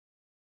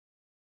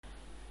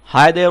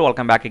Hi there,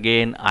 welcome back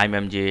again. I'm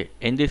MJ.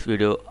 In this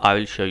video, I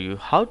will show you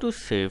how to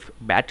save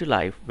battery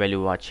life while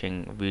you're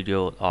watching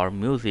video or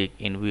music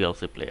in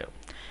VLC player.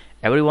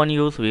 Everyone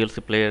use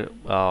VLC player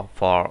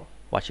for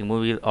watching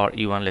movies or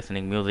even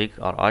listening music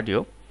or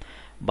audio.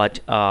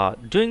 But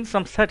doing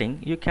some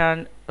setting, you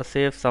can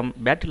save some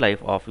battery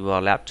life of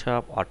your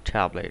laptop or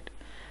tablet.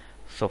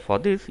 So for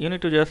this, you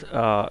need to just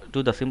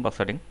do the simple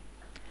setting.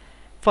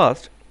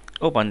 First,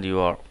 open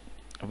your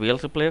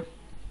VLC player,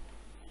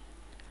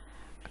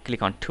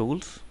 click on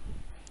Tools,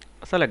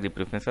 select the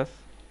preferences,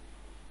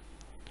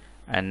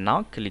 and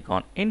now click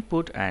on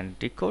Input and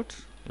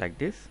Decodes like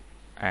this.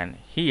 And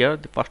here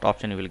the first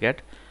option you will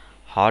get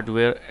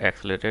hardware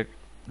accelerated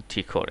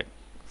decoding.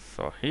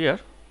 So here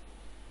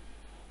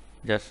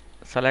just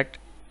select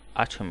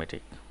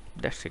automatic.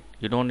 That's it.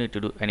 You don't need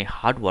to do any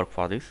hard work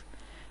for this.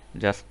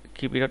 Just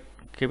keep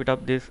it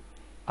up this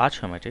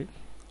automatic.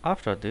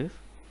 After this,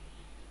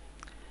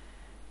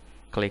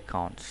 click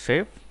on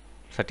save.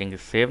 Setting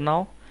is saved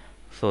now.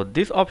 So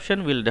this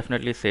option will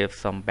definitely save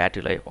some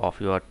battery life of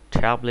your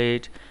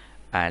tablet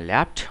and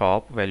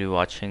laptop while you're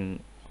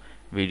watching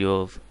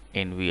videos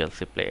in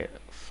VLC player.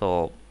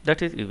 So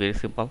that is very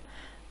simple.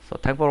 So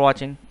thanks for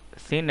watching.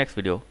 See you next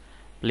video.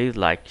 Please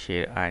like,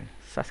 share and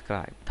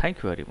subscribe.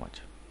 Thank you very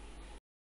much.